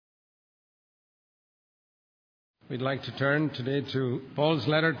We'd like to turn today to Paul's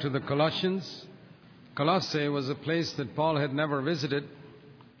letter to the Colossians. Colossae was a place that Paul had never visited,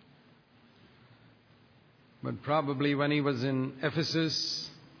 but probably when he was in Ephesus,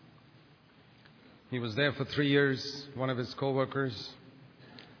 he was there for 3 years. One of his co-workers,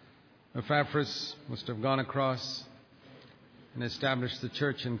 Epaphras, must have gone across and established the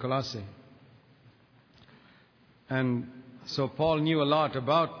church in Colossae. And so Paul knew a lot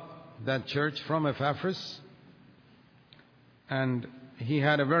about that church from Epaphras, and he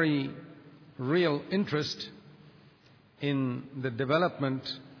had a very real interest in the development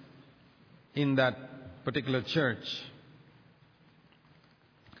in that particular church.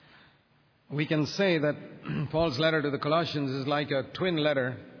 We can say that Paul's letter to the Colossians is like a twin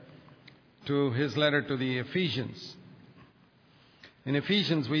letter to his letter to the Ephesians. In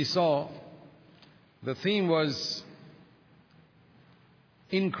Ephesians, we saw the theme was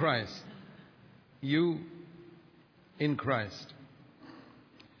in Christ. You in Christ.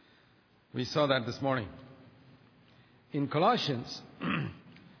 We saw that this morning. In Colossians,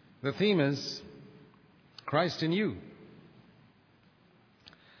 the theme is Christ in you.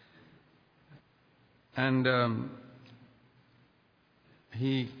 And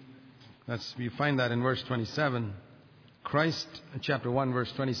we find that in verse 27. Christ, chapter 1,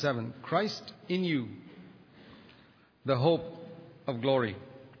 verse 27. Christ in you, the hope of glory.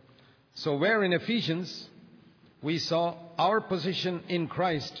 So where in Ephesians we saw our position in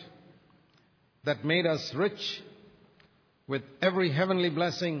Christ that made us rich with every heavenly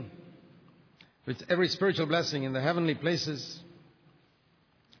blessing, with every spiritual blessing in the heavenly places.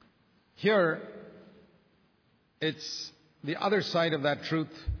 Here, it's the other side of that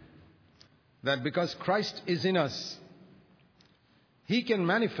truth, that because Christ is in us, He can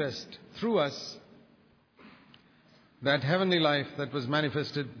manifest through us that heavenly life that was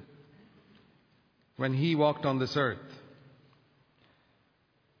manifested when He walked on this earth.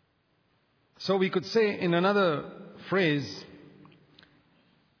 So we could say in another phrase,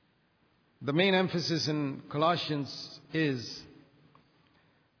 the main emphasis in Colossians is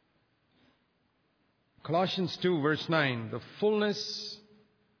Colossians 2 verse 9, the fullness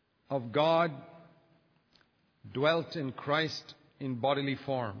of God dwelt in Christ in bodily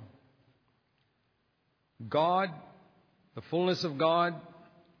form. God, the fullness of God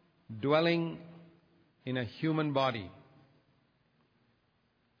dwelling in a human body.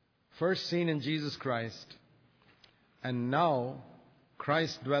 First seen in Jesus Christ, and now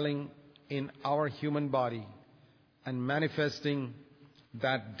Christ dwelling in our human body and manifesting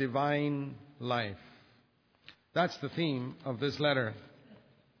that divine life. That's the theme of this letter.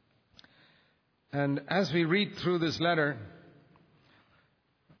 And as we read through this letter,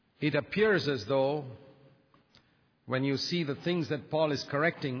 it appears as though when you see the things that Paul is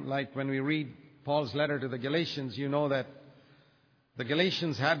correcting, like when we read Paul's letter to the Galatians, you know that the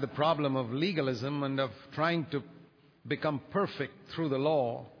Galatians had the problem of legalism and of trying to become perfect through the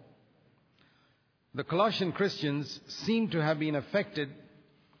law. The Colossian Christians seem to have been affected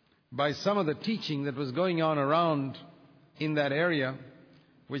by some of the teaching that was going on around in that area,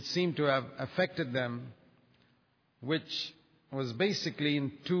 which seemed to have affected them, which was basically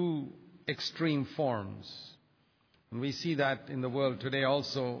in two extreme forms. And we see that in the world today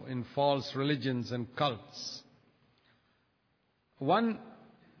also in false religions and cults. One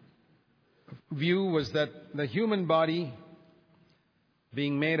view was that the human body,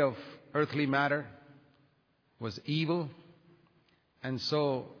 being made of earthly matter, was evil, and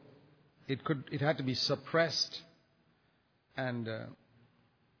so it had to be suppressed, and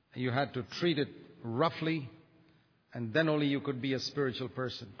you had to treat it roughly, and then only you could be a spiritual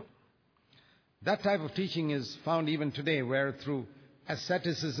person. That type of teaching is found even today, where through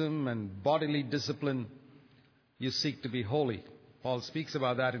asceticism and bodily discipline you seek to be holy. Paul speaks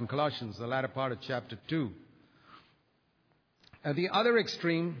about that in Colossians, the latter part of chapter 2. At the other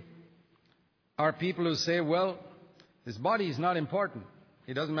extreme are people who say, well, this body is not important.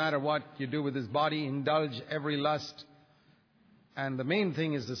 It doesn't matter what you do with this body, indulge every lust, and the main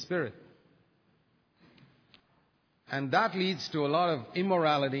thing is the spirit. And that leads to a lot of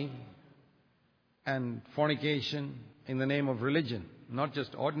immorality and fornication in the name of religion. Not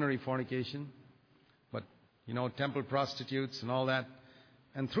just ordinary fornication, but, temple prostitutes and all that.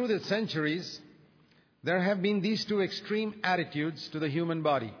 And through the centuries, there have been these two extreme attitudes to the human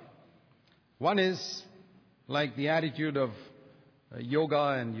body. One is like the attitude of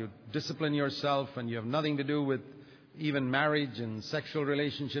yoga, and you discipline yourself and you have nothing to do with even marriage, and sexual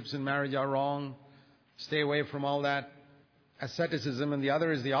relationships in marriage are wrong. Stay away from all that. Asceticism. And the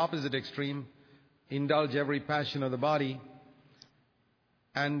other is the opposite extreme. Indulge every passion of the body.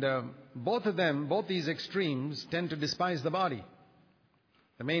 And both of them, both these extremes, tend to despise the body.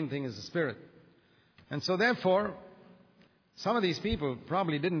 The main thing is the spirit. And so therefore, some of these people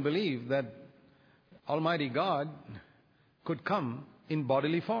probably didn't believe that Almighty God could come in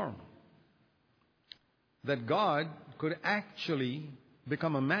bodily form. That God could actually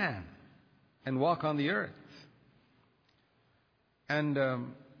become a man and walk on the earth. And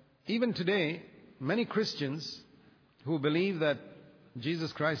even today, many Christians who believe that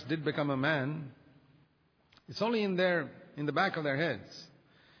Jesus Christ did become a man, it's only in the back of their heads.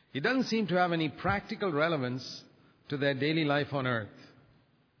 It doesn't seem to have any practical relevance to their daily life on earth.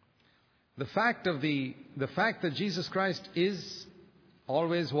 The fact that Jesus Christ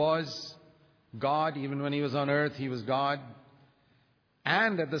always was God, even when he was on earth, he was God.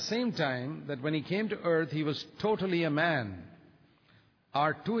 And at the same time, that when he came to earth, he was totally a man,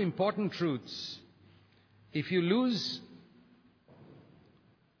 are two important truths. If you lose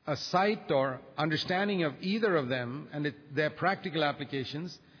a sight or understanding of either of them and their practical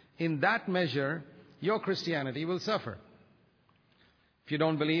applications, in that measure, your Christianity will suffer. If you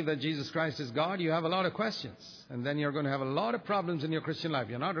don't believe that Jesus Christ is God, you have a lot of questions. And then you're going to have a lot of problems in your Christian life.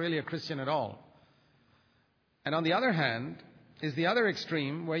 You're not really a Christian at all. And on the other hand, is the other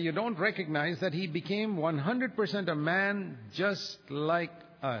extreme where you don't recognize that he became 100% a man just like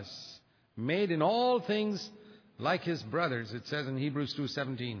us, made in all things like his brothers, it says in Hebrews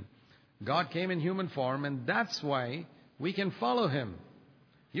 2:17. God came in human form, and that's why we can follow him.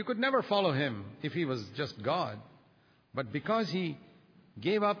 You could never follow him if he was just God. But because he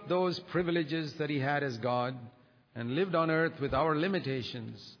gave up those privileges that he had as God and lived on earth with our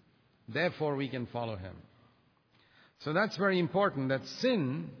limitations, therefore we can follow him. So that's very important, that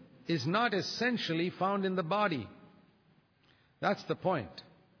sin is not essentially found in the body. That's the point.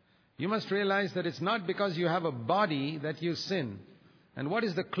 You must realize that it's not because you have a body that you sin. And what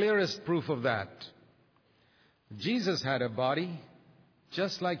is the clearest proof of that? Jesus had a body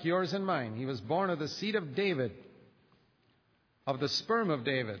just like yours and mine. He was born of the seed of David, of the sperm of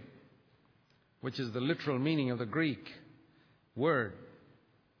David, which is the literal meaning of the Greek word.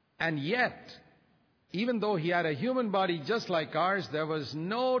 And yet, even though he had a human body just like ours, there was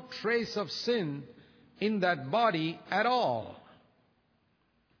no trace of sin in that body at all.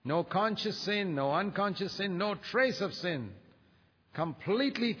 No conscious sin, no unconscious sin, no trace of sin.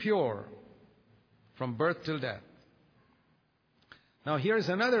 Completely pure from birth till death. Now here's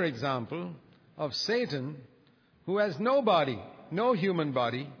another example of Satan, who has no body, no human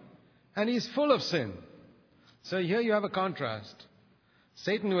body, and he's full of sin. So here you have a contrast.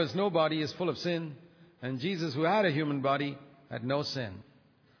 Satan, who has no body, is full of sin, and Jesus, who had a human body, had no sin.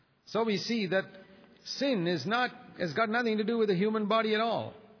 So we see that sin has got nothing to do with the human body at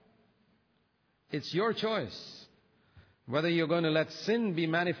all. It's your choice whether you're going to let sin be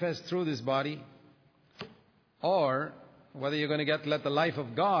manifest through this body, or whether you're going to let the life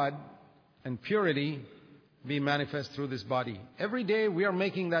of God and purity be manifest through this body. Every day we are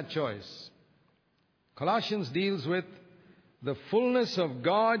making that choice. Colossians deals with the fullness of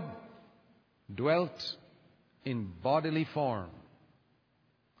God dwelt in bodily form.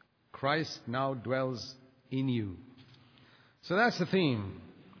 Christ now dwells in you. So that's the theme.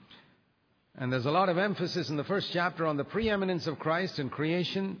 And there's a lot of emphasis in the first chapter on the preeminence of Christ in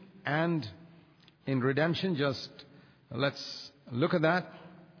creation and in redemption. Just let's look at that.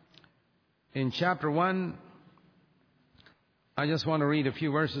 In chapter 1, I just want to read a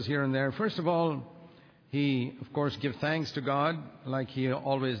few verses here and there. First of all, he, of course, gives thanks to God, like he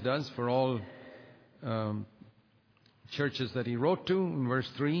always does, for all churches that he wrote to, in verse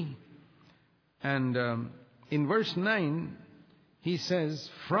 3. And in verse 9, he says,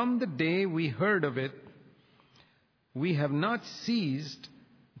 "From the day we heard of it, we have not ceased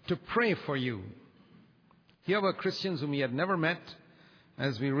to pray for you." Here were Christians whom he had never met.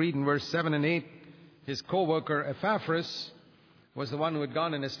 As we read in verse 7 and 8, his co-worker Epaphras was the one who had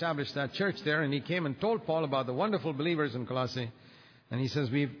gone and established that church there, and he came and told Paul about the wonderful believers in Colossae. And he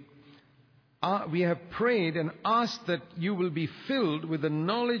says, we have prayed and asked that you will be filled with the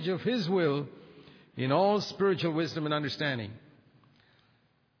knowledge of his will in all spiritual wisdom and understanding.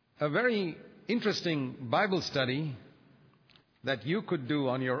 A very interesting Bible study that you could do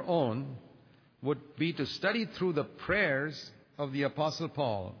on your own would be to study through the prayers of the Apostle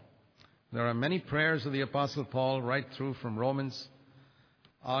Paul. There are many prayers of the Apostle Paul right through from Romans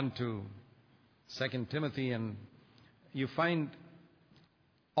on to 2 Timothy, and you find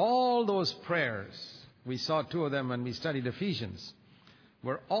all those prayers, we saw two of them when we studied Ephesians,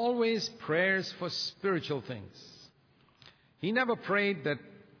 were always prayers for spiritual things. He never prayed that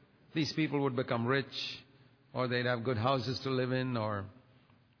these people would become rich, or they'd have good houses to live in, or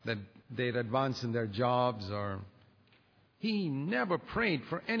that they'd advance in their jobs, or he never prayed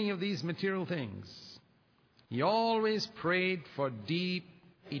for any of these material things. He always prayed for deep,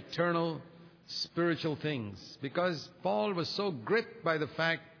 eternal, spiritual things, because Paul was so gripped by the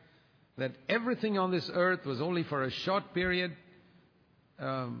fact that everything on this earth was only for a short period.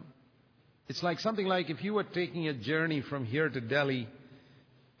 It's like something like if you were taking a journey from here to Delhi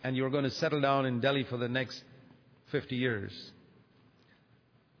and you were going to settle down in Delhi for the next 50 years.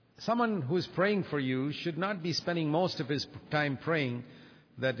 Someone who is praying for you should not be spending most of his time praying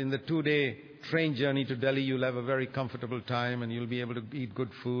that in the 2-day train journey to Delhi you'll have a very comfortable time and you'll be able to eat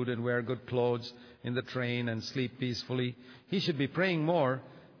good food and wear good clothes in the train and sleep peacefully. He should be praying more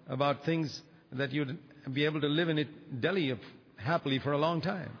about things that you'd be able to live in Delhi happily for a long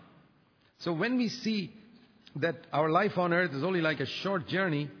time. So when we see that our life on earth is only like a short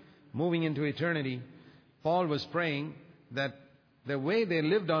journey moving into eternity, Paul was praying that the way they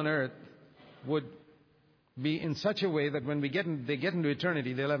lived on earth would be in such a way that when they get into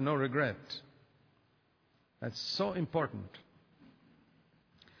eternity, they'll have no regret. That's so important.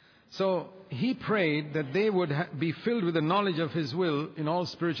 So he prayed that they would be filled with the knowledge of his will in all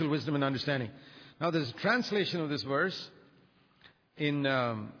spiritual wisdom and understanding. Now there's a translation of this verse in,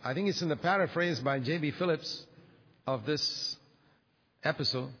 I think it's in the paraphrase by J.B. Phillips of this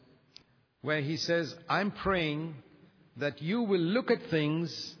epistle, where he says, I'm praying that you will look at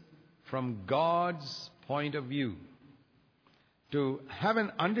things from God's point of view. To have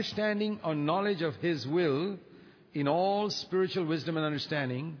an understanding or knowledge of his will in all spiritual wisdom and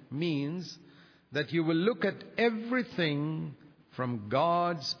understanding means that you will look at everything from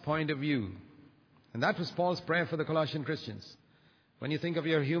God's point of view. And that was Paul's prayer for the Colossian Christians. When you think of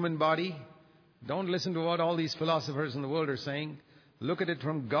your human body, don't listen to what all these philosophers in the world are saying. Look at it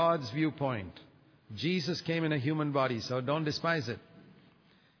from God's viewpoint. Jesus came in a human body, so don't despise it.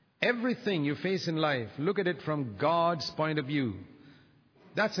 Everything you face in life, look at it from God's point of view.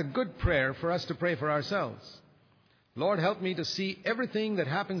 That's a good prayer for us to pray for ourselves. Lord, help me to see everything that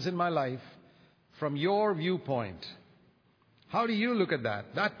happens in my life from your viewpoint. How do you look at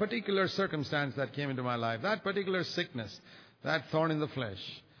that? That particular circumstance that came into my life, that particular sickness, that thorn in the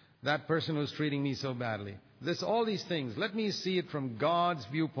flesh, that person who's treating me so badly. All these things, let me see it from God's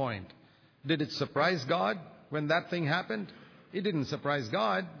viewpoint. Did it surprise God when that thing happened? It didn't surprise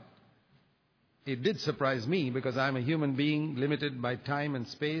God. It did surprise me because I'm a human being limited by time and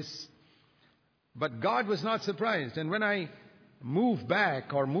space. But God was not surprised. And when I move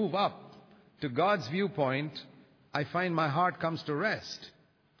back or move up to God's viewpoint, I find my heart comes to rest.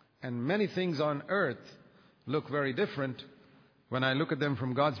 And many things on earth look very different when I look at them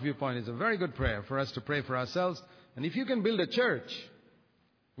from God's viewpoint. It's a very good prayer for us to pray for ourselves. And if you can build a church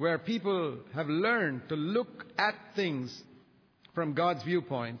where people have learned to look at things from God's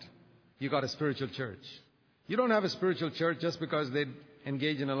viewpoint, you got a spiritual church. You don't have a spiritual church just because they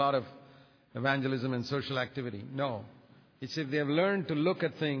engage in a lot of evangelism and social activity. No. It's if they have learned to look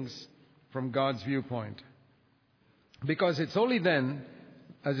at things from God's viewpoint. Because it's only then,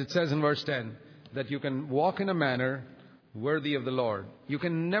 as it says in verse 10, that you can walk in a manner worthy of the Lord. You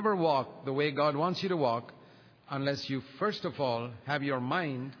can never walk the way God wants you to walk unless you first of all have your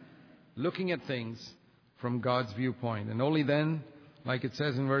mind looking at things from God's viewpoint. And only then, like it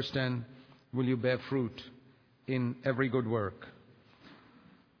says in verse 10, will you bear fruit in every good work.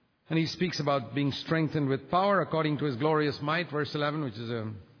 And he speaks about being strengthened with power according to his glorious might, verse 11, which is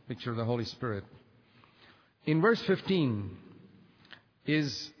a picture of the Holy Spirit. In verse 15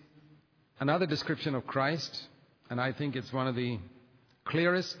 is another description of Christ, and I think it's one of the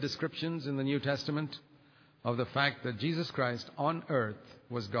clearest descriptions in the New Testament of the fact that Jesus Christ on earth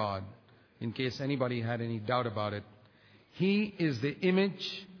was God, in case anybody had any doubt about it. He is the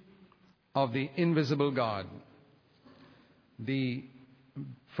image of the invisible God. The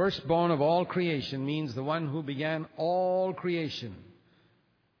firstborn of all creation means the one who began all creation.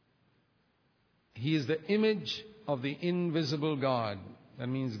 He is the image of the invisible God. That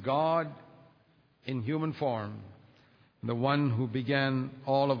means God in human form, the one who began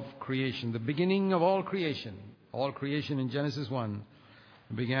all of creation, the beginning of all creation. All creation in Genesis 1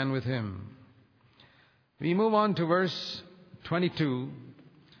 began with him. We move on to verse 22.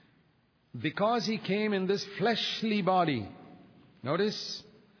 Because he came in this fleshly body. Notice,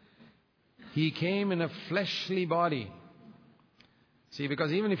 he came in a fleshly body. See,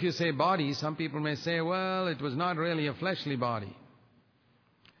 because even if you say body, some people may say, well, it was not really a fleshly body.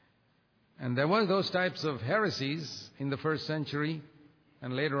 And there were those types of heresies in the first century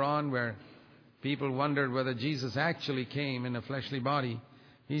and later on where people wondered whether Jesus actually came in a fleshly body.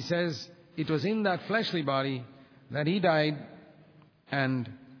 He says it was in that fleshly body that he died and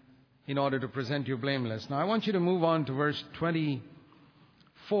in order to present you blameless. Now I want you to move on to verse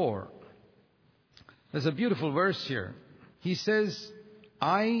 24. There's a beautiful verse here. He says,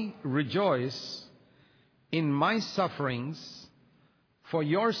 I rejoice in my sufferings for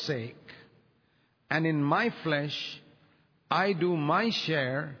your sake, and in my flesh I do my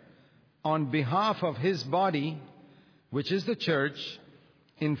share on behalf of His body, which is the church,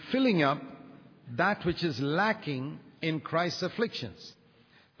 in filling up that which is lacking in Christ's afflictions.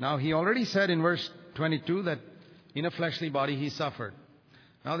 Now, he already said in verse 22 that in a fleshly body He suffered.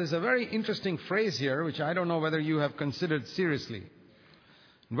 Now, there's a very interesting phrase here, which I don't know whether you have considered seriously.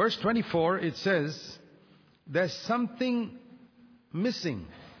 In verse 24, it says, there's something missing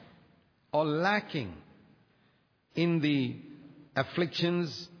or lacking in the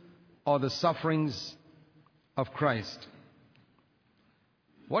afflictions or the sufferings of Christ.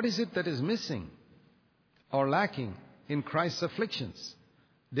 What is it that is missing or lacking in Christ's afflictions?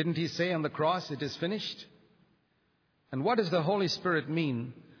 Didn't He say on the cross, it is finished? And what does the Holy Spirit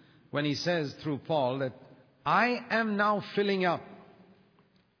mean when He says through Paul that I am now filling up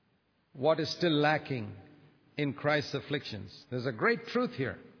what is still lacking in Christ's afflictions? There's a great truth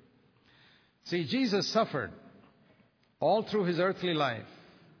here. See, Jesus suffered all through His earthly life.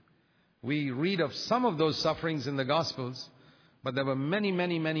 We read of some of those sufferings in the Gospels, but there were many,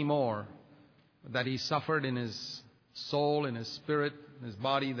 many, many more that He suffered in His soul, in His spirit, in His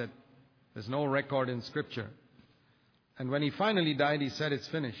body, that there's no record in Scripture. And when He finally died, He said, it's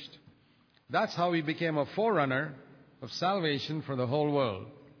finished. That's how He became a forerunner of salvation for the whole world.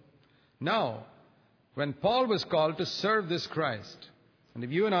 Now, when Paul was called to serve this Christ, and if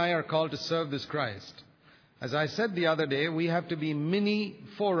you and I are called to serve this Christ, as I said the other day, we have to be mini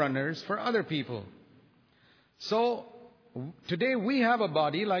forerunners for other people. So, today we have a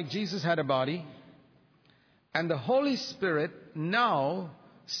body like Jesus had a body, and the Holy Spirit now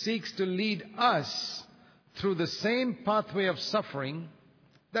seeks to lead us through the same pathway of suffering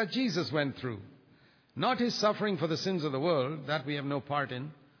that Jesus went through. Not His suffering for the sins of the world, that we have no part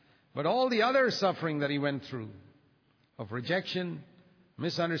in, but all the other suffering that He went through, of rejection,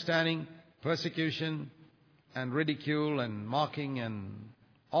 misunderstanding, persecution, and ridicule and mocking and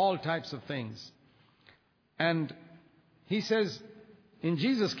all types of things. And He says, in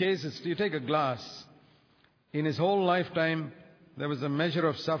Jesus' case, it's you take a glass. In His whole lifetime, there was a measure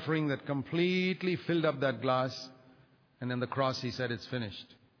of suffering that completely filled up that glass. And on the cross, He said, it's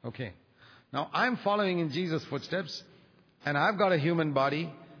finished. Okay. Now, I'm following in Jesus' footsteps, and I've got a human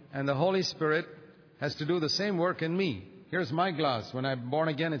body, and the Holy Spirit has to do the same work in me. Here's my glass. When I'm born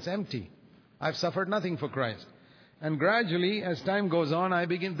again, it's empty. I've suffered nothing for Christ. And gradually, as time goes on,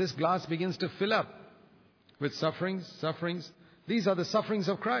 this glass begins to fill up with sufferings. These are the sufferings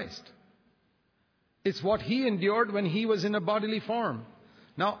of Christ. It's what He endured when He was in a bodily form.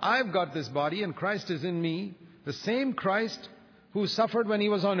 Now, I've got this body and Christ is in me. The same Christ who suffered when He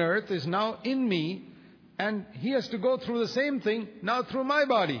was on earth is now in me, and He has to go through the same thing now through my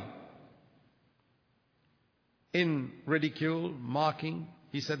body. In ridicule, mocking,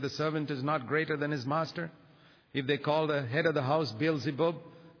 He said the servant is not greater than his master. If they call the head of the house Beelzebub,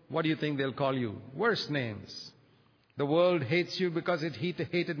 what do you think they'll call you? Worse names. The world hates you because it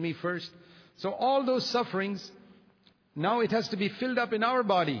hated me first. So all those sufferings, now it has to be filled up in our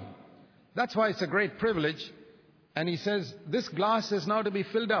body. That's why it's a great privilege. And He says, this glass is now to be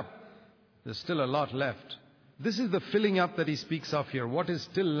filled up. There's still a lot left. This is the filling up that He speaks of here. What is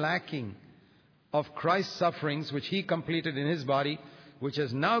still lacking of Christ's sufferings, which He completed in His body, which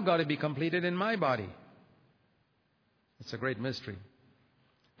has now got to be completed in my body. It's a great mystery.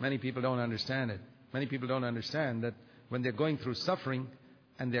 Many people don't understand it. Many people don't understand that when they're going through suffering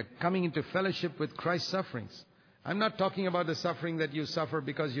and they're coming into fellowship with Christ's sufferings. I'm not talking about the suffering that you suffer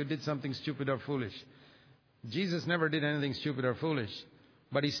because you did something stupid or foolish. Jesus never did anything stupid or foolish.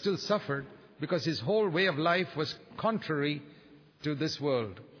 But He still suffered because His whole way of life was contrary to this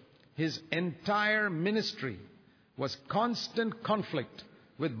world. His entire ministry was constant conflict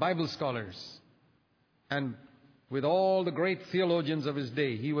with Bible scholars and with all the great theologians of His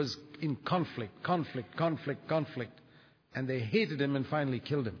day. He was in conflict. And they hated Him and finally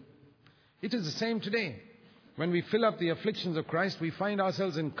killed Him. It is the same today. When we fill up the afflictions of Christ, we find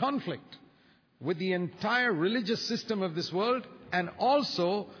ourselves in conflict with the entire religious system of this world and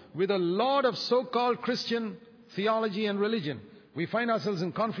also with a lot of so-called Christian theology and religion. We find ourselves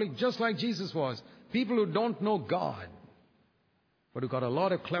in conflict just like Jesus was. People who don't know God, but who got a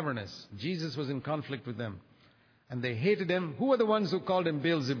lot of cleverness. Jesus was in conflict with them. And they hated Him. Who were the ones who called Him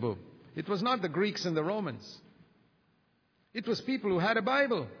Beelzebub? It was not the Greeks and the Romans. It was people who had a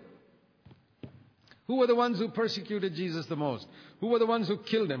Bible, Who were the ones who persecuted Jesus the most? Who were the ones who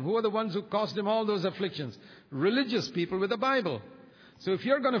killed him? Who were the ones who caused him all those afflictions? Religious people with the Bible. So if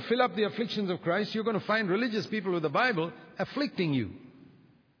you're going to fill up the afflictions of Christ, you're going to find religious people with the Bible afflicting you.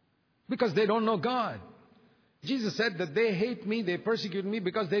 Because they don't know God. Jesus said that they hate me, they persecute me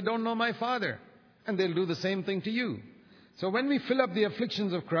because they don't know my Father. And they'll do the same thing to you. So when we fill up the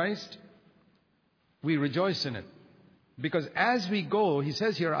afflictions of Christ, we rejoice in it. Because as we go, he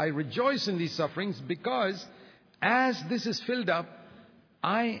says here, I rejoice in these sufferings because as this is filled up,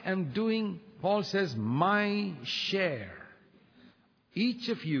 I am doing, Paul says, my share. Each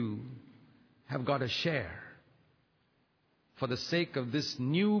of you have got a share for the sake of this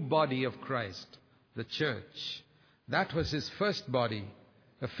new body of Christ, the church. That was his first body,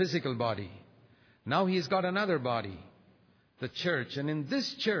 a physical body. Now he's got another body, the church. And in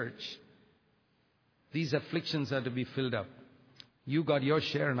this church, these afflictions are to be filled up. You got your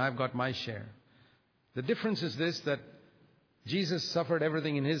share and I've got my share. The difference is this, that Jesus suffered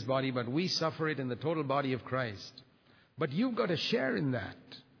everything in his body, but we suffer it in the total body of Christ. But you've got a share in that.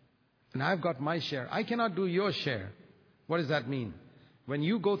 And I've got my share. I cannot do your share. What does that mean? When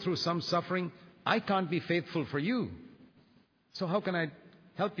you go through some suffering, I can't be faithful for you. So how can I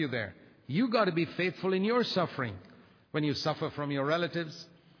help you there? You got to be faithful in your suffering. When you suffer from your relatives,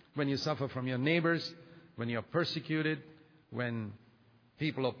 when you suffer from your neighbors, when you're persecuted, when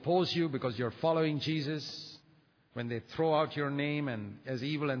people oppose you because you're following Jesus, when they throw out your name and as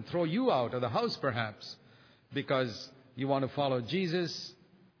evil and throw you out of the house perhaps because you want to follow Jesus,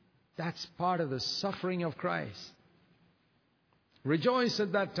 that's part of the suffering of Christ. Rejoice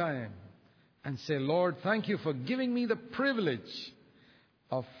at that time and say, Lord, thank you for giving me the privilege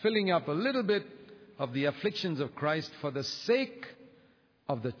of filling up a little bit of the afflictions of Christ for the sake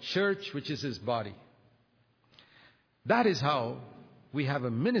of the church, which is his body. That is how we have a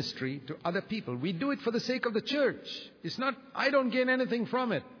ministry to other people. We do it for the sake of the church. It's not, I don't gain anything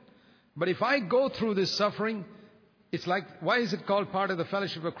from it. But if I go through this suffering, it's like, why is it called part of the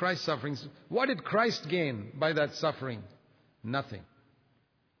fellowship of Christ's sufferings? What did Christ gain by that suffering? Nothing.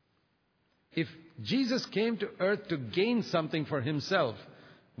 If Jesus came to earth to gain something for himself,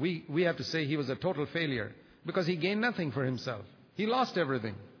 we have to say he was a total failure because he gained nothing for himself. He lost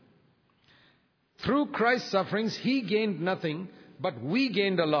everything. Through Christ's sufferings, he gained nothing, but we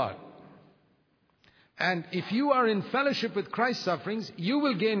gained a lot. And if you are in fellowship with Christ's sufferings, you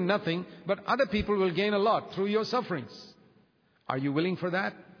will gain nothing, but other people will gain a lot through your sufferings. Are you willing for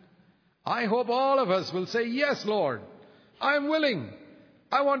that? I hope all of us will say, yes, Lord, I'm willing.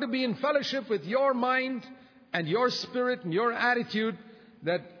 I want to be in fellowship with your mind and your spirit and your attitude,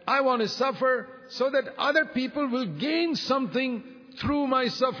 that I want to suffer so that other people will gain something through my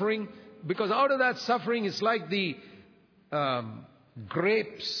suffering, because out of that suffering it's like the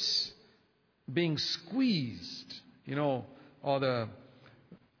grapes being squeezed, or the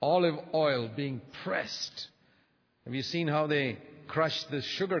olive oil being pressed. Have you seen how they crush the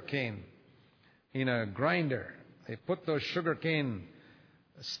sugar cane in a grinder? They put those sugar cane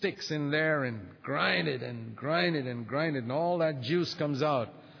sticks in there and grind it and grind it and grind it, and all that juice comes out.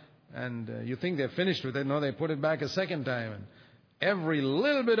 And you think they're finished with it. No, they put it back a second time. And every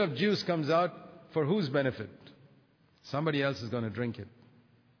little bit of juice comes out for whose benefit? Somebody else is going to drink it.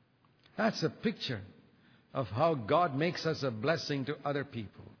 That's a picture of how God makes us a blessing to other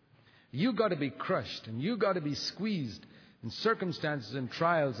people. You got to be crushed and you got to be squeezed in circumstances and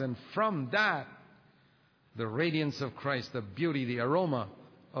trials, and from that, the radiance of Christ, the beauty, the aroma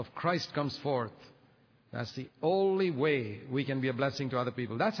of Christ comes forth. That's the only way we can be a blessing to other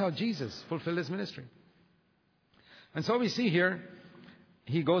people. That's how Jesus fulfilled his ministry. And so we see here,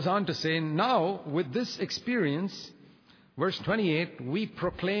 he goes on to say, now with this experience, verse 28, we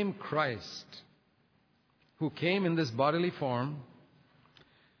proclaim Christ, who came in this bodily form,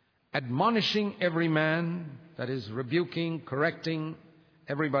 admonishing every man, that is, rebuking, correcting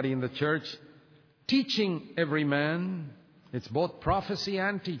everybody in the church, teaching every man, it's both prophecy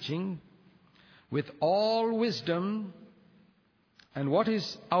and teaching, with all wisdom. And what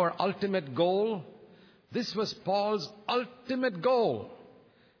is our ultimate goal? This was Paul's ultimate goal,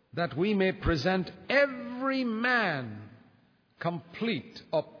 that we may present every man complete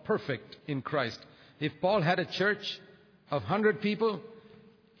or perfect in Christ. If Paul had a church of 100 people,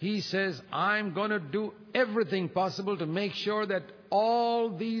 he says, I'm going to do everything possible to make sure that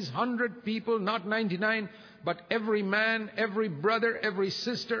all these 100 people, not 99, but every man, every brother, every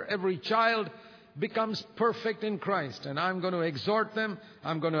sister, every child becomes perfect in Christ. And I'm going to exhort them.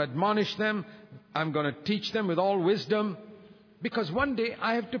 I'm going to admonish them. I'm going to teach them with all wisdom. Because one day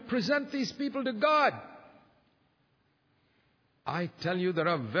I have to present these people to God. I tell you, there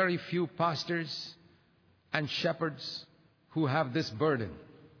are very few pastors and shepherds who have this burden.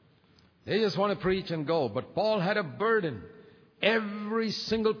 They just want to preach and go. But Paul had a burden. Every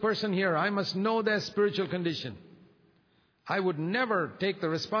single person here, I must know their spiritual condition. I would never take the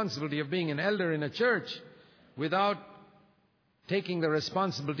responsibility of being an elder in a church without taking the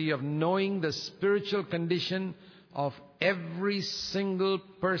responsibility of knowing the spiritual condition of every single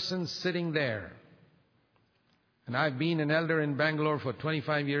person sitting there. And I've been an elder in Bangalore for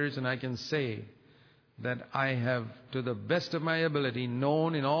 25 years, and I can say that I have, to the best of my ability,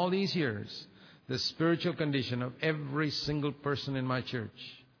 known in all these years the spiritual condition of every single person in my church,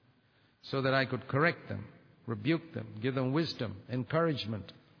 so that I could correct them, rebuke them, give them wisdom,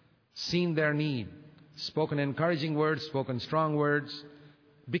 encouragement, seen their need, spoken encouraging words, spoken strong words,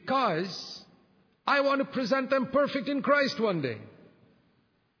 because I want to present them perfect in Christ one day.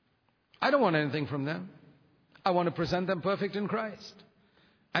 I don't want anything from them. I want to present them perfect in Christ.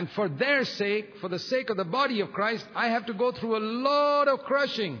 And for their sake, for the sake of the body of Christ, I have to go through a lot of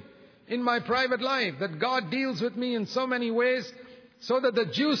crushing in my private life, that God deals with me in so many ways so that the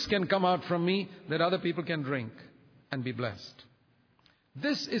juice can come out from me that other people can drink and be blessed.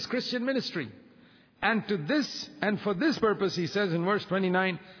 This is Christian ministry. And to this, and for this purpose, he says in verse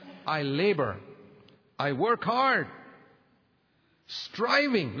 29, I labor. I work hard.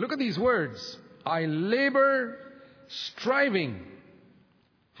 Striving. Look at these words. I labor, striving.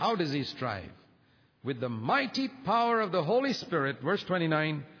 How does he strive? With the mighty power of the Holy Spirit, verse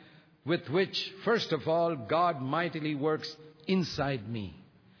 29, with which, first of all, God mightily works inside me.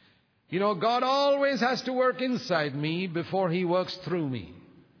 You know, God always has to work inside me before He works through me.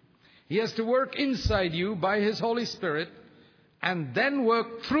 He has to work inside you by His Holy Spirit and then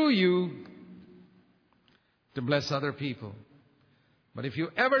work through you to bless other people. But if you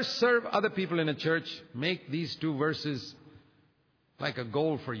ever serve other people in a church, make these two verses like a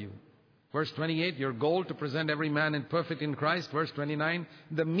goal for you. Verse 28, your goal to present every man in perfect in Christ. Verse 29,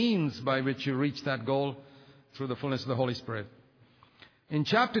 the means by which you reach that goal through the fullness of the Holy Spirit. In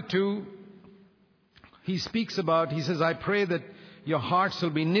chapter 2, he says, I pray that your hearts will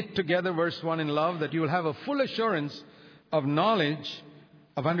be knit together, verse 1, in love, that you will have a full assurance of knowledge,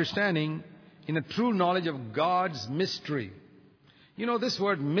 of understanding, in a true knowledge of God's mystery. You know, this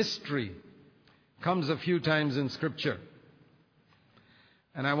word mystery comes a few times in Scripture.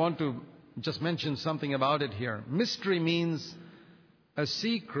 And I want to just mention something about it here. Mystery means a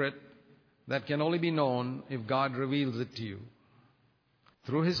secret that can only be known if God reveals it to you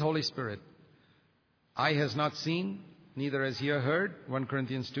through His Holy Spirit. Eye has not seen, neither has ear heard, 1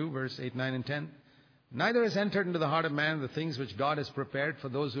 Corinthians 2, verse 8, 9, and 10. Neither has entered into the heart of man the things which God has prepared for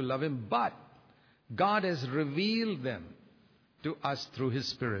those who love Him, but God has revealed them to us through His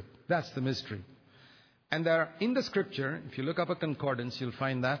Spirit. That's the mystery. And there are, in the Scripture, if you look up a concordance, you'll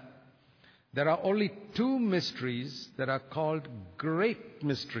find that there are only two mysteries that are called great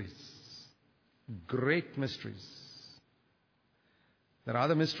mysteries. Great mysteries. There are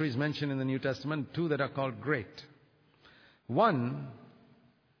other mysteries mentioned in the New Testament, two that are called great. One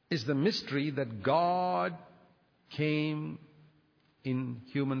is the mystery that God came in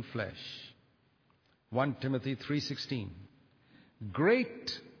human flesh. 1 Timothy 3:16.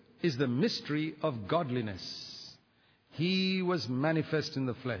 Great is the mystery of godliness. He was manifest in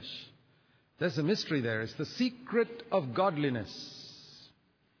the flesh. There's a mystery there. It's the secret of godliness.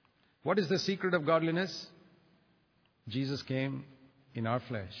 What is the secret of godliness? Jesus came in our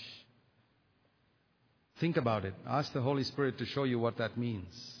flesh. Think about it. Ask the Holy Spirit to show you what that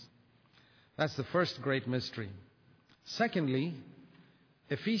means. That's the first great mystery. Secondly,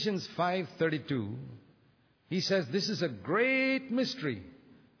 Ephesians 5:32, he says this is a great mystery.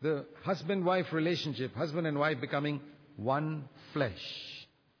 The husband-wife relationship, husband and wife becoming one flesh.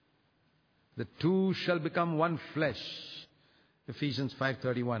 The two shall become one flesh. Ephesians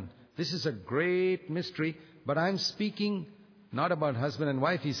 5:31. This is a great mystery, but I'm speaking not about husband and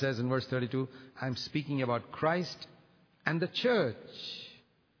wife, he says in verse 32. I'm speaking about Christ and the church.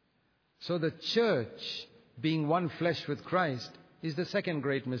 So the church, being one flesh with Christ, is the second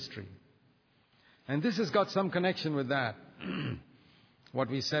great mystery. And this has got some connection with that. What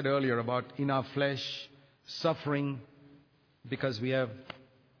we said earlier about in our flesh, suffering because we have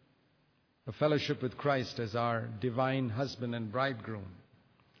a fellowship with Christ as our divine husband and bridegroom.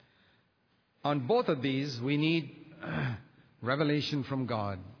 On both of these, we need revelation from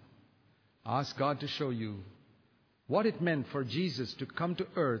God. Ask God to show you what it meant for Jesus to come to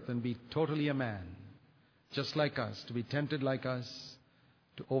earth and be totally a man, just like us, to be tempted like us,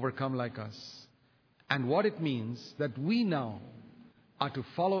 to overcome like us, and what it means that we now are to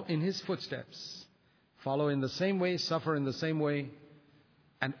follow in His footsteps, follow in the same way, suffer in the same way,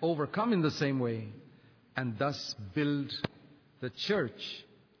 and overcome in the same way, and thus build the church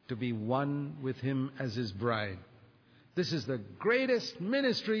to be one with Him as His bride. This is the greatest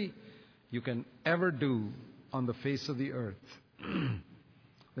ministry you can ever do on the face of the earth.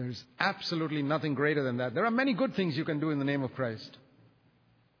 There's absolutely nothing greater than that. There are many good things you can do in the name of Christ.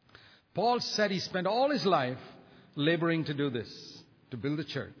 Paul said he spent all his life laboring to do this, to build the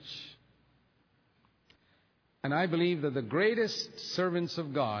church. And I believe that the greatest servants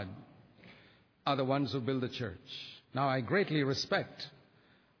of God are the ones who build the church. Now, I greatly respect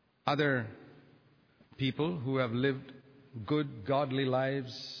other people who have lived good, godly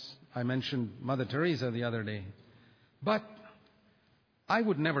lives. I mentioned Mother Teresa the other day. But I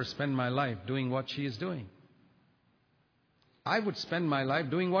would never spend my life doing what she is doing. I would spend my life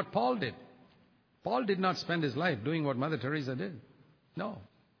doing what Paul did. Paul did not spend his life doing what Mother Teresa did. No.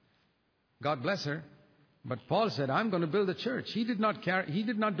 God bless her. But Paul said, I'm going to build a church. He did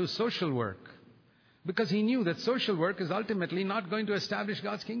not do social work because he knew that social work is ultimately not going to establish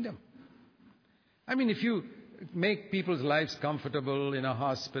God's kingdom. I mean, if you make people's lives comfortable in a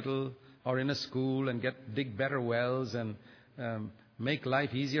hospital or in a school and dig better wells and make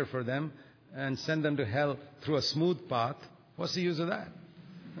life easier for them and send them to hell through a smooth path, what's the use of that?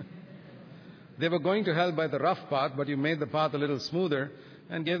 They were going to hell by the rough path, but you made the path a little smoother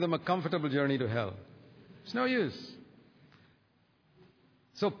and gave them a comfortable journey to hell. It's no use.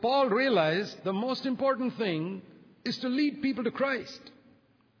 So Paul realized the most important thing is to lead people to Christ.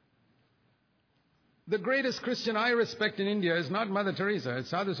 The greatest Christian I respect in India is not Mother Teresa, it's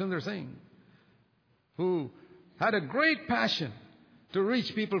Sadhu Sundar Singh, who had a great passion to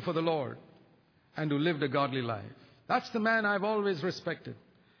reach people for the Lord and who lived a godly life. That's the man I've always respected.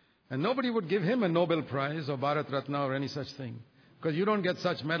 And nobody would give him a Nobel Prize or Bharat Ratna or any such thing, because you don't get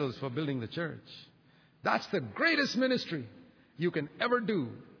such medals for building the church. That's the greatest ministry you can ever do.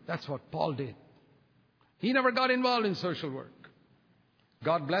 That's what Paul did. He never got involved in social work.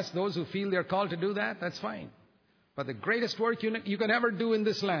 God bless those who feel they're called to do that. That's fine. But the greatest work you can ever do in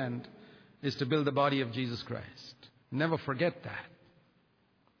this land is to build the body of Jesus Christ. Never forget that.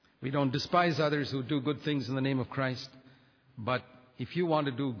 We don't despise others who do good things in the name of Christ. But if you want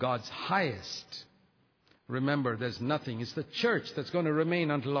to do God's highest, remember there's nothing. It's the church that's going to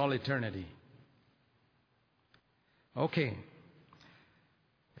remain until all eternity. Okay.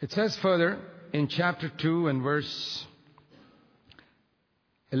 It says further in chapter 2 and verse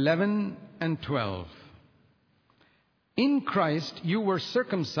 11 and 12. In Christ you were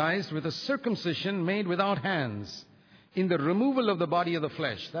circumcised with a circumcision made without hands, in the removal of the body of the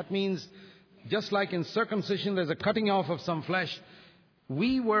flesh. That means, just like in circumcision there's a cutting off of some flesh,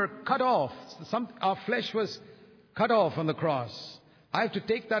 we were cut off. Our flesh was cut off on the cross. I have to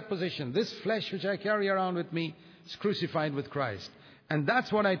take that position. This flesh which I carry around with me is crucified with Christ. And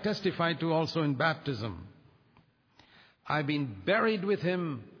that's what I testify to also in baptism. I've been buried with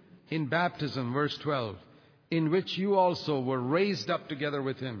Him in baptism, verse 12, in which you also were raised up together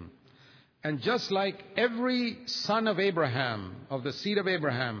with Him. And just like every son of Abraham, of the seed of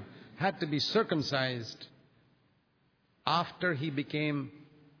Abraham, had to be circumcised after he became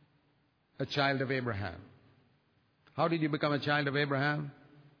a child of Abraham. How did you become a child of Abraham?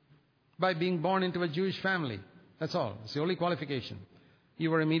 By being born into a Jewish family. That's all. It's the only qualification. You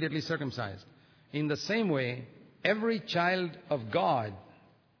were immediately circumcised. In the same way, every child of God,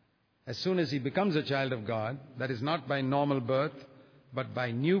 as soon as he becomes a child of God, that is not by normal birth, but by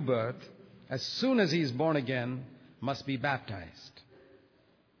new birth, as soon as he is born again, must be baptized.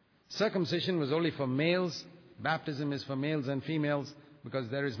 Circumcision was only for males. Baptism is for males and females, because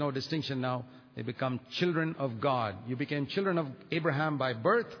there is no distinction now. They become children of God. You became children of Abraham by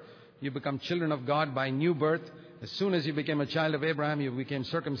birth. You become children of God by new birth. As soon as you became a child of Abraham, you became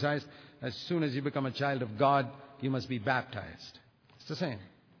circumcised. As soon as you become a child of God, you must be baptized. It's the same.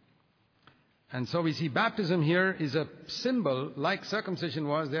 And so we see baptism here is a symbol, like circumcision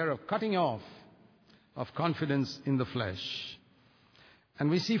was there, of cutting off of confidence in the flesh. And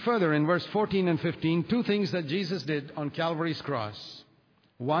we see further in verse 14 and 15, two things that Jesus did on Calvary's cross.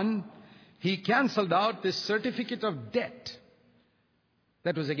 One, He cancelled out this certificate of debt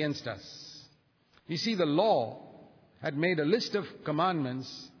that was against us. You see, the law had made a list of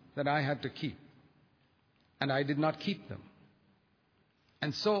commandments that I had to keep, and I did not keep them.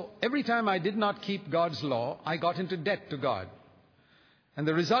 And so every time I did not keep God's law, I got into debt to God. And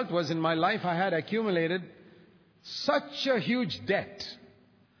the result was, in my life I had accumulated such a huge debt.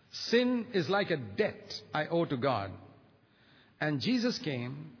 Sin is like a debt I owe to God. And Jesus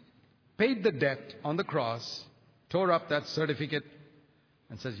came, paid the debt on the cross, tore up that certificate,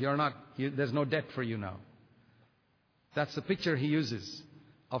 and says, there's no debt for you now. That's the picture He uses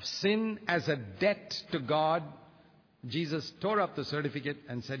of sin as a debt to God, Jesus tore up the certificate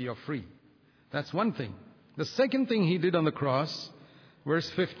and said, you're free. That's one thing. The second thing he did on the cross, verse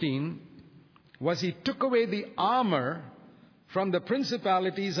 15, was he took away the armor from the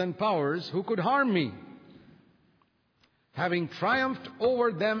principalities and powers who could harm me, having triumphed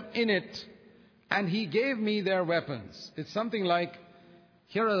over them in it, and he gave me their weapons. It's something like,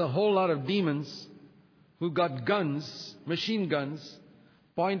 here are a whole lot of demons who got guns, machine guns,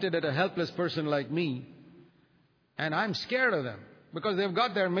 pointed at a helpless person like me, and I'm scared of them because they've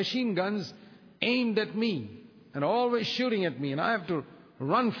got their machine guns aimed at me and always shooting at me, and I have to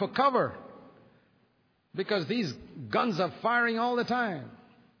run for cover because these guns are firing all the time.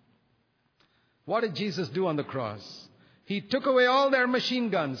 What did Jesus do on the cross? He took away all their machine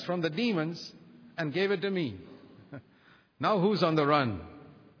guns from the demons and gave it to me. Now who's on the run?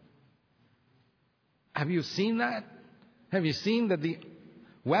 Have you seen that? Have you seen that the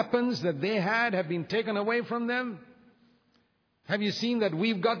weapons that they had have been taken away from them? Have you seen that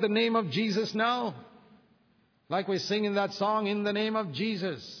we've got the name of Jesus now? Like we sing in that song, in the name of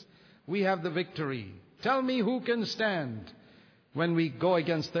Jesus, we have the victory. Tell me who can stand when we go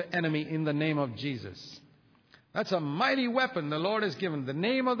against the enemy in the name of Jesus. That's a mighty weapon the Lord has given. The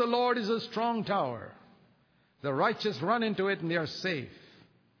name of the Lord is a strong tower. The righteous run into it and they are safe.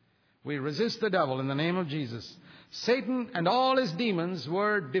 We resist the devil in the name of Jesus. Satan and all his demons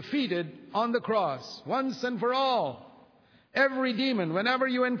were defeated on the cross once and for all. Every demon, whenever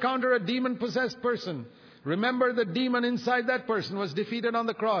you encounter a demon-possessed person, remember the demon inside that person was defeated on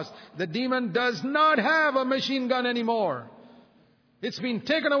the cross. The demon does not have a machine gun anymore. It's been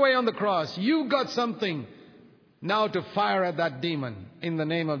taken away on the cross. You got something now to fire at that demon in the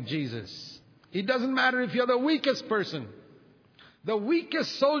name of Jesus. It doesn't matter if you're the weakest person, the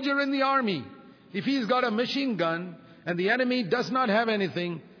weakest soldier in the army. If he's got a machine gun and the enemy does not have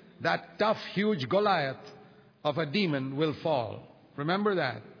anything, that tough, huge Goliath of a demon will fall. Remember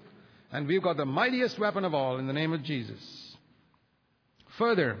that. And we've got the mightiest weapon of all in the name of Jesus.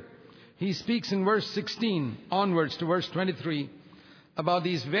 Further, he speaks in verse 16 onwards to verse 23 about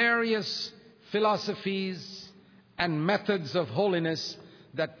these various philosophies and methods of holiness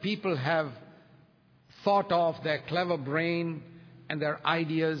that people have thought of, their clever brain and their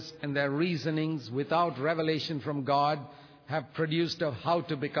ideas and their reasonings without revelation from God have produced of how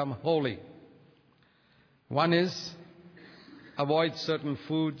to become holy. One is avoid certain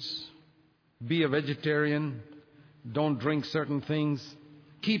foods, be a vegetarian, don't drink certain things,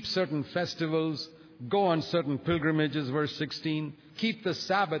 keep certain festivals, go on certain pilgrimages, verse 16, keep the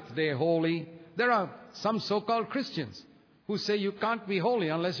Sabbath day holy. There are some so-called Christians who say you can't be holy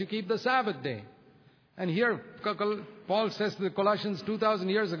unless you keep the Sabbath day. And here Paul says to the Colossians 2,000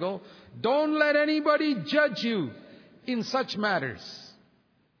 years ago, don't let anybody judge you in such matters.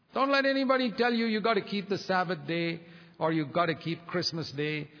 Don't let anybody tell you got to keep the Sabbath day, or you've got to keep Christmas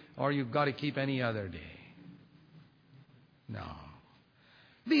day, or you've got to keep any other day. No.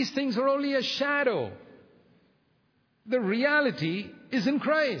 These things are only a shadow. The reality is in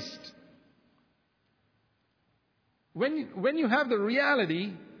Christ. When you have the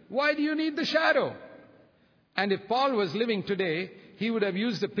reality, why do you need the shadow? And if Paul was living today, he would have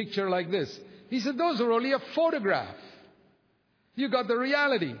used a picture like this. He said, those are only a photograph. You got the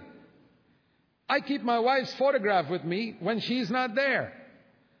reality. I keep my wife's photograph with me when she's not there.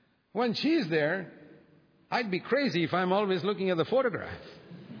 When she's there, I'd be crazy if I'm always looking at the photograph.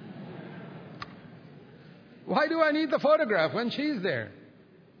 Why do I need the photograph when she's there?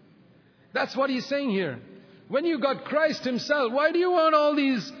 That's what he's saying here. When you got Christ himself, why do you want all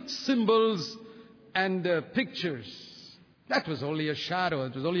these symbols and pictures? That was only a shadow.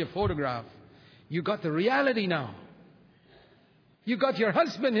 It was only a photograph. You got the reality now. You got your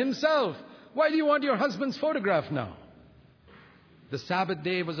husband himself. Why do you want your husband's photograph now? The Sabbath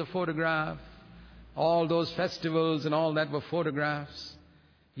day was a photograph. All those festivals and all that were photographs.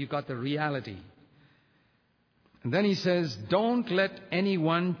 You got the reality. And then he says, don't let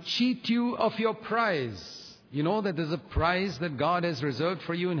anyone cheat you of your prize. You know that there's a prize that God has reserved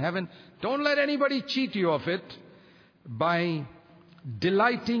for you in heaven. Don't let anybody cheat you of it by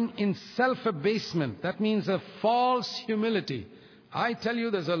delighting in self-abasement. That means a false humility. I tell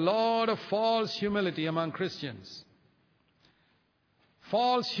you, there's a lot of false humility among Christians.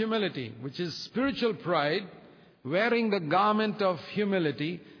 False humility, which is spiritual pride, wearing the garment of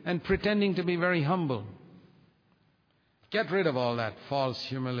humility and pretending to be very humble. Get rid of all that false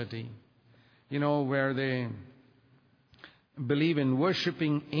humility. You know, where they believe in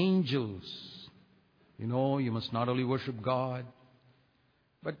worshiping angels. You know, you must not only worship God.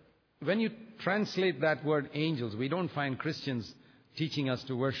 But when you translate that word angels, we don't find Christians teaching us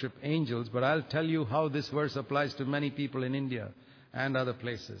to worship angels, but I'll tell you how this verse applies to many people in India and other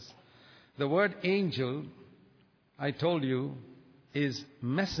places. The word angel, I told you, is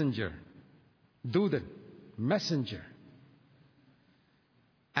messenger. Doodan, messenger.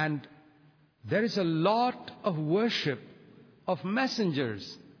 And there is a lot of worship of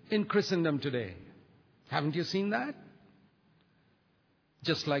messengers in Christendom today. Haven't you seen that?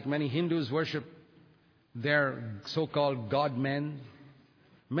 Just like many Hindus worship their so-called God-men,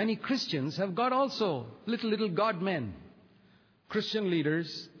 many Christians have got also little God-men. Christian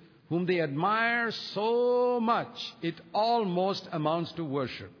leaders whom they admire so much, it almost amounts to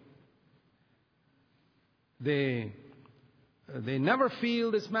worship. They never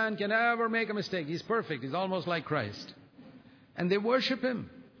feel this man can ever make a mistake. He's perfect. He's almost like Christ. And they worship him.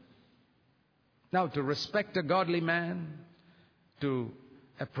 Now, to respect a godly man, to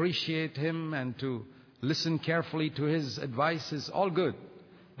appreciate him and to listen carefully to his advice is all good.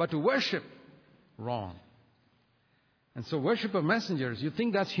 But to worship, wrong. And so worship of messengers, you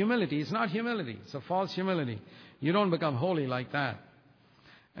think that's humility. It's not humility. It's a false humility. You don't become holy like that.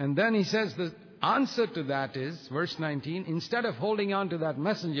 And then he says the answer to that is, verse 19, instead of holding on to that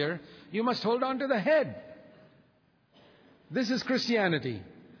messenger, you must hold on to the head. This is Christianity.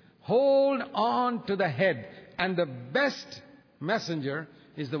 Hold on to the head. And the best messenger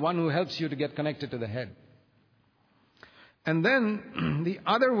is the one who helps you to get connected to the head. And then the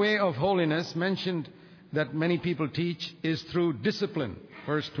other way of holiness mentioned that many people teach is through discipline.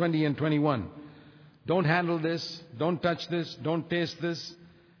 Verse 20 and 21. Don't handle this. Don't touch this. Don't taste this.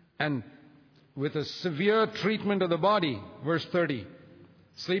 And with a severe treatment of the body. Verse 30.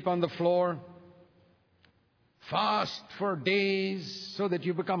 Sleep on the floor. Fast for days so that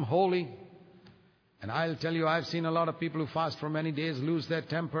you become holy. And I'll tell you, I've seen a lot of people who fast for many days lose their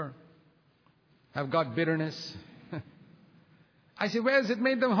temper, have got bitterness. I say, where has it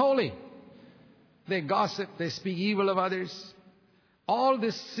made them holy? They gossip, they speak evil of others. All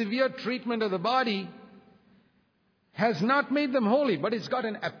this severe treatment of the body has not made them holy, but it's got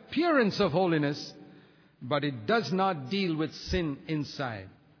an appearance of holiness, but it does not deal with sin inside.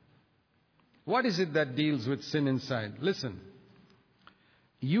 What is it that deals with sin inside? Listen.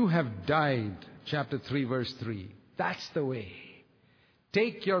 You have died, chapter 3, verse 3. That's the way.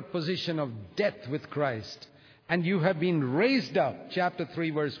 Take your position of death with Christ, and you have been raised up, chapter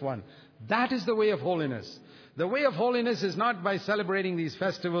 3, verse 1. That is the way of holiness. The way of holiness is not by celebrating these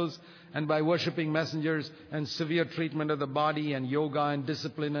festivals and by worshipping messengers and severe treatment of the body and yoga and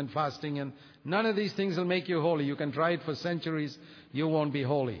discipline and fasting. And none of these things will make you holy. You can try it for centuries. You won't be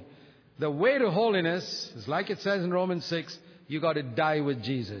holy. The way to holiness is like it says in Romans 6, you got to die with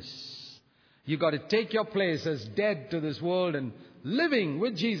Jesus. You got to take your place as dead to this world and living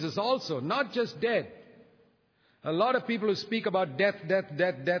with Jesus also, not just dead. A lot of people who speak about death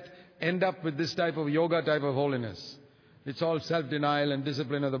end up with this type of yoga type of holiness. It's all self-denial and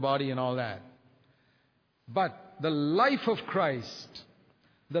discipline of the body and all that. But the life of Christ,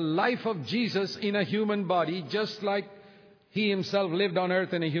 the life of Jesus in a human body, just like He Himself lived on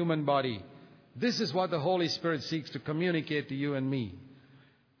earth in a human body. This is what the Holy Spirit seeks to communicate to you and me.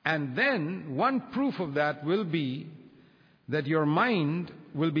 And then one proof of that will be that your mind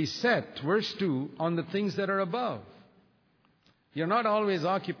will be set, verse 2, on the things that are above. You're not always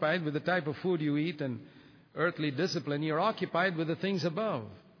occupied with the type of food you eat and earthly discipline. You're occupied with the things above.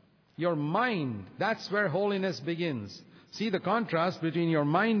 Your mind, that's where holiness begins. See the contrast between your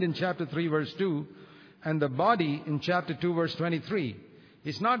mind in chapter 3, verse 2, and the body in chapter 2, verse 23.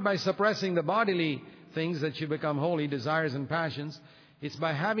 It's not by suppressing the bodily things that you become holy, desires and passions. It's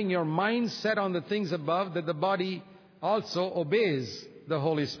by having your mind set on the things above that the body also obeys the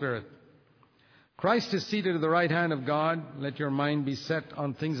Holy Spirit. Christ is seated at the right hand of God. Let your mind be set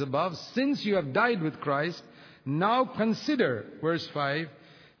on things above. Since you have died with Christ, now consider, verse 5,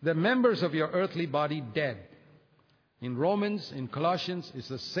 the members of your earthly body dead. In Romans, in Colossians, it's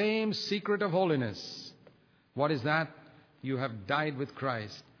the same secret of holiness. What is that? You have died with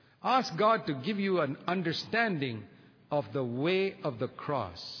Christ. Ask God to give you an understanding of the way of the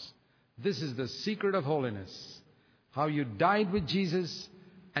cross. This is the secret of holiness. How you died with Jesus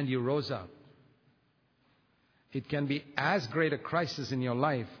and you rose up. It can be as great a crisis in your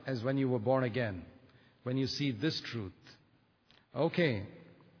life as when you were born again, when you see this truth. Okay.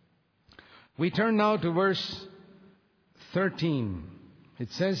 We turn now to verse 13.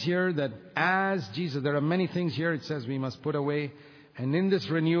 It says here that as Jesus, there are many things here it says we must put away. And in this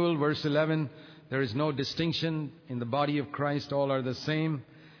renewal, verse 11, there is no distinction in the body of Christ. All are the same.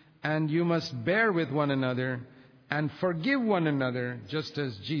 And you must bear with one another and forgive one another just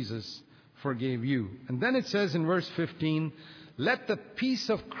as Jesus forgave you. And then it says in verse 15, Let the peace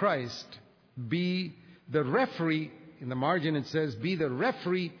of Christ be the referee. In the margin it says, be the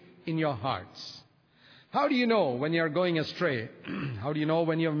referee in your hearts. How do you know when you're going astray? How do you know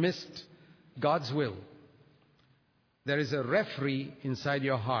when you've missed God's will? There is a referee inside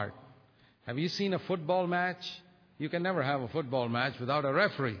your heart. Have you seen a football match? You can never have a football match without a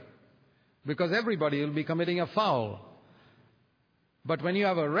referee, because everybody will be committing a foul. But when you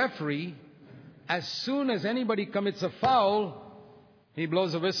have a referee, as soon as anybody commits a foul, he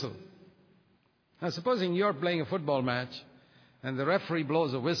blows a whistle. Now, supposing you're playing a football match and the referee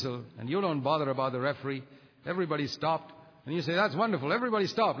blows a whistle and you don't bother about the referee, everybody stopped, and you say, that's wonderful, everybody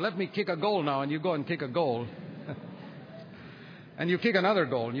stop, let me kick a goal now, and you go and kick a goal. And you kick another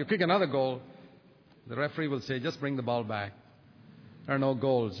goal, and you kick another goal. The referee will say, just bring the ball back. There are no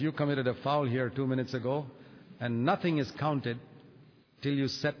goals. You committed a foul here 2 minutes ago, and nothing is counted till you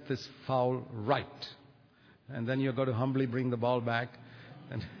set this foul right. And then you've got to humbly bring the ball back,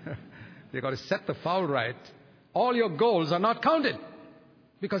 and you've got to set the foul right. All your goals are not counted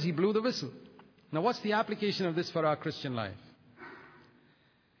because he blew the whistle. Now, what's the application of this for our Christian life?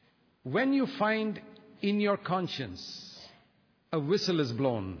 When you find in your conscience a whistle is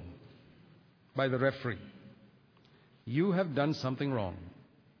blown by the referee, you have done something wrong.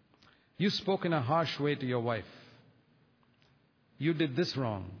 You spoke in a harsh way to your wife. You did this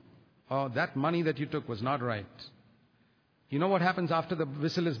wrong. Or that money that you took was not right. You know what happens after the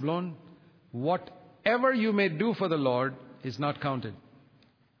whistle is blown? Whatever you may do for the Lord is not counted.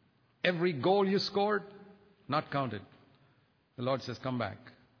 Every goal you scored, not counted. The Lord says, come back.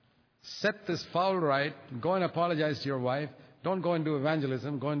 Set this foul right. Go and apologize to your wife. Don't go and do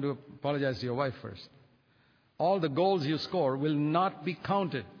evangelism. Go and apologize to your wife first. All the goals you score will not be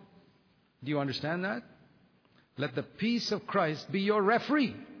counted. Do you understand that? Let the peace of Christ be your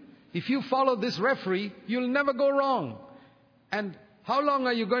referee. If you follow this referee, you'll never go wrong. And how long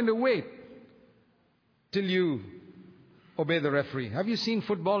are you going to wait till you obey the referee? Have you seen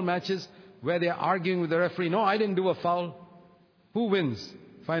football matches where they're arguing with the referee? No, I didn't do a foul. Who wins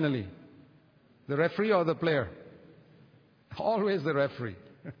finally? The referee or the player? Always the referee.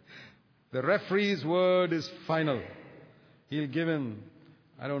 The referee's word is final. He'll give him,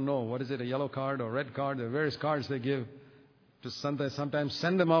 I don't know, what is it, a yellow card or red card? There are various cards they give to sometimes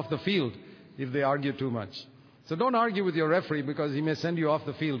send them off the field if they argue too much. So don't argue with your referee, because he may send you off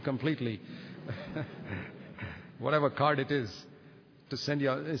the field completely. Whatever card it is, to send you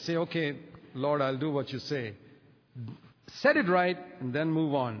out. Say, okay, Lord, I'll do what you say. Set it right and then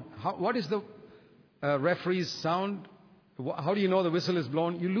move on. What is the referee's sound? How do you know the whistle is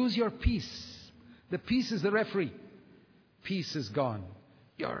blown? You lose your peace. The peace is the referee. Peace is gone.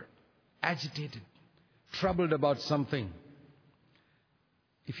 You're agitated, troubled about something.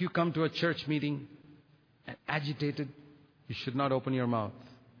 If you come to a church meeting and agitated, you should not open your mouth,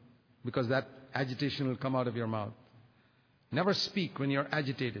 because that agitation will come out of your mouth. Never speak when you're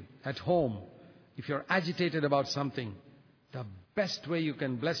agitated. At home, if you're agitated about something, the best way you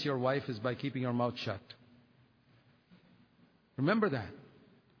can bless your wife is by keeping your mouth shut. Remember that.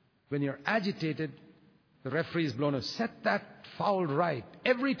 When you're agitated, the referee is blown. Set that foul right.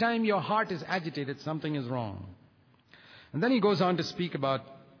 Every time your heart is agitated, something is wrong. And then he goes on to speak about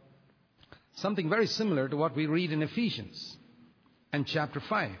something very similar to what we read in Ephesians and chapter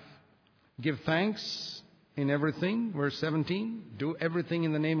 5. Give thanks in everything, verse 17. Do everything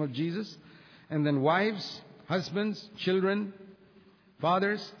in the name of Jesus. And then wives, husbands, children,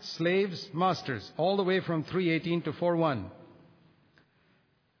 fathers, slaves, masters, all the way from 3:18 to 4:1.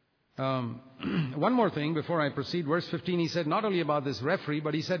 One more thing before I proceed. Verse 15, he said not only about this referee,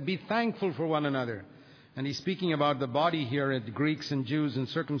 but he said, be thankful for one another. And he's speaking about the body here, at Greeks and Jews and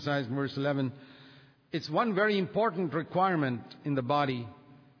circumcised, verse 11. It's one very important requirement in the body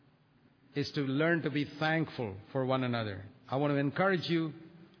is to learn to be thankful for one another. I want to encourage you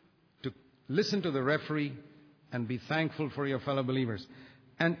to listen to the referee and be thankful for your fellow believers.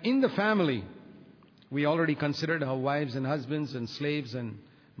 And in the family, we already considered how wives and husbands and slaves and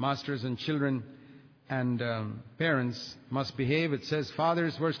masters and children and parents must behave. It says,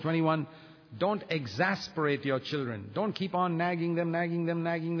 fathers, verse 21, don't exasperate your children. Don't keep on nagging them.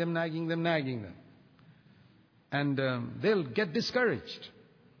 And they'll get discouraged.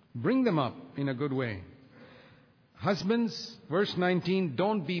 Bring them up in a good way. Husbands, verse 19,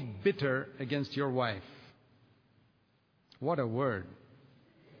 don't be bitter against your wife. What a word.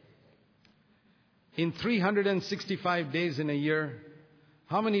 In 365 days in a year,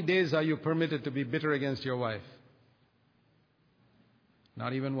 how many days are you permitted to be bitter against your wife?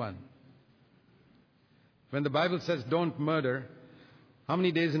 Not even one. When the Bible says don't murder, how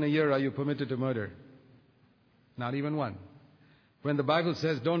many days in a year are you permitted to murder? Not even one. When the Bible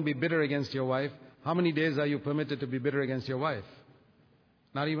says don't be bitter against your wife, how many days are you permitted to be bitter against your wife?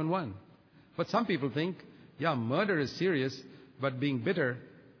 Not even one. But some people think, yeah, murder is serious, but being bitter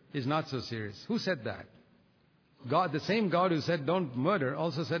is not so serious. Who said that? God, the same God who said don't murder,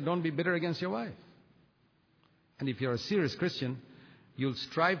 also said don't be bitter against your wife. And if you're a serious Christian, you'll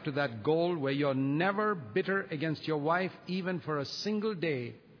strive to that goal where you're never bitter against your wife, even for a single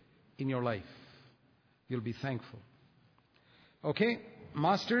day in your life. You'll be thankful. Okay,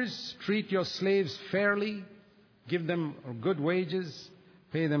 masters, treat your slaves fairly, give them good wages,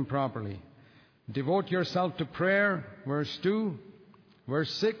 pay them properly. Devote yourself to prayer, verse 2.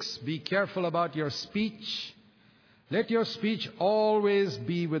 Verse 6, be careful about your speech. Let your speech always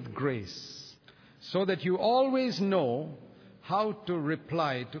be with grace, so that you always know how to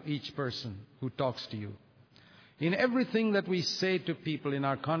reply to each person who talks to you. In everything that we say to people in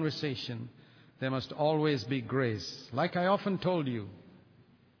our conversation, there must always be grace. Like I often told you,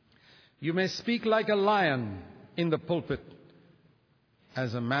 you may speak like a lion in the pulpit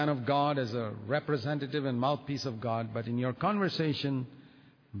as a man of God, as a representative and mouthpiece of God, but in your conversation,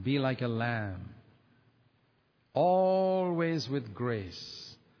 be like a lamb. Always with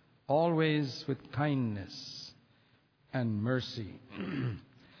grace, always with kindness and mercy.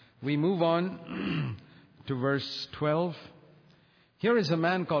 We move on to verse 12. Here is a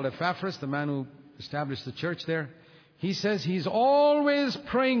man called Epaphras, the man who established the church there. He says he's always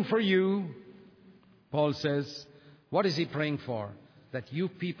praying for you. Paul says, what is he praying for? That you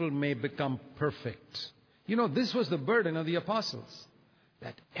people may become perfect. You know, this was the burden of the apostles,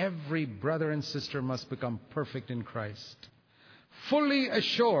 that every brother and sister must become perfect in Christ, fully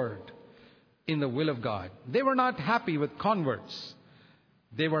assured in the will of God. They were not happy with converts.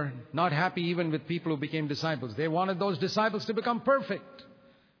 They were not happy even with people who became disciples. They wanted those disciples to become perfect.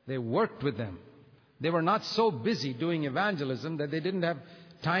 They worked with them. They were not so busy doing evangelism that they didn't have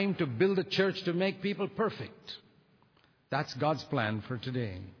time to build a church to make people perfect. That's God's plan for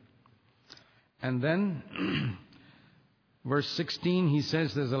today. And then, verse 16, he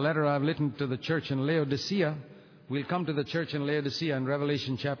says, there's a letter I've written to the church in Laodicea. We'll come to the church in Laodicea in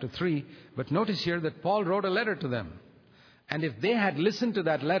Revelation chapter 3. But notice here that Paul wrote a letter to them. And if they had listened to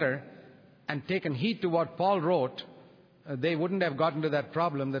that letter and taken heed to what Paul wrote, they wouldn't have gotten to that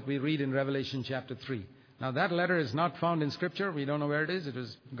problem that we read in Revelation chapter 3. Now, that letter is not found in Scripture. We don't know where it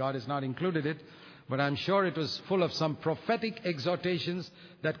is. God has not included it. But I'm sure it was full of some prophetic exhortations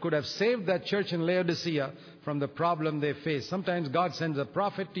that could have saved that church in Laodicea from the problem they faced. Sometimes God sends a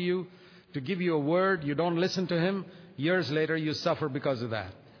prophet to you to give you a word. You don't listen to him. Years later, you suffer because of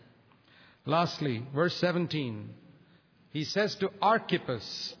that. Lastly, verse 17. He says to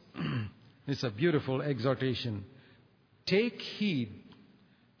Archippus, it's a beautiful exhortation, take heed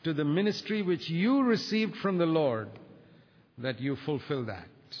to the ministry which you received from the Lord, that you fulfill that.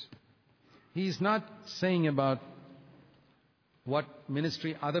 He's not saying about what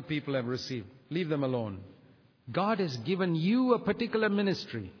ministry other people have received. Leave them alone. God has given you a particular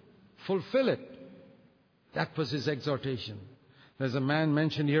ministry. Fulfill it. That was his exhortation. There's a man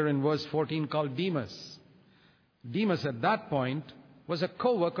mentioned here in verse 14 called Demas. Demas at that point was a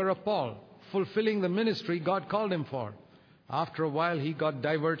co-worker of Paul, fulfilling the ministry God called him for. After a while, he got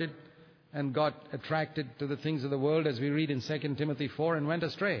diverted and got attracted to the things of the world, as we read in 2 Timothy 4, and went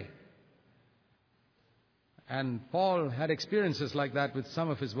astray. And Paul had experiences like that with some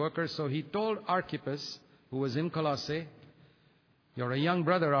of his workers, so he told Archippus, who was in Colossae, you're a young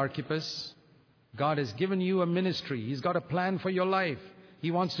brother, Archippus. God has given you a ministry. He's got a plan for your life.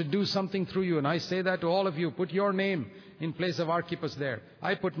 He wants to do something through you. And I say that to all of you. Put your name in place of Archippus there.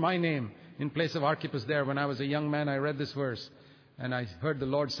 I put my name in place of Archippus there. When I was a young man, I read this verse. And I heard the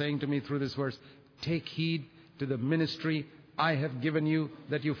Lord saying to me through this verse, take heed to the ministry I have given you,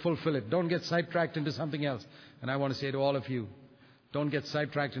 that you fulfill it. Don't get sidetracked into something else. And I want to say to all of you, don't get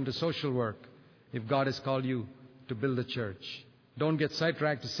sidetracked into social work if God has called you to build a church. Don't get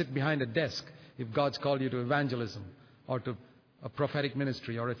sidetracked to sit behind a desk if God's called you to evangelism or to a prophetic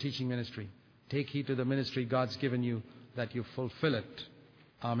ministry or a teaching ministry. Take heed to the ministry God's given you, that you fulfill it.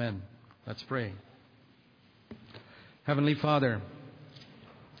 Amen. Let's pray. Heavenly Father,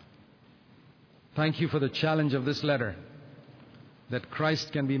 thank you for the challenge of this letter, that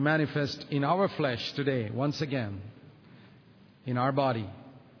Christ can be manifest in our flesh today, once again, in our body.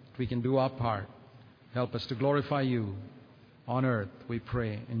 We can do our part. Help us to glorify you on earth, we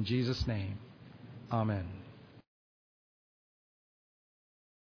pray in Jesus' name. Amen.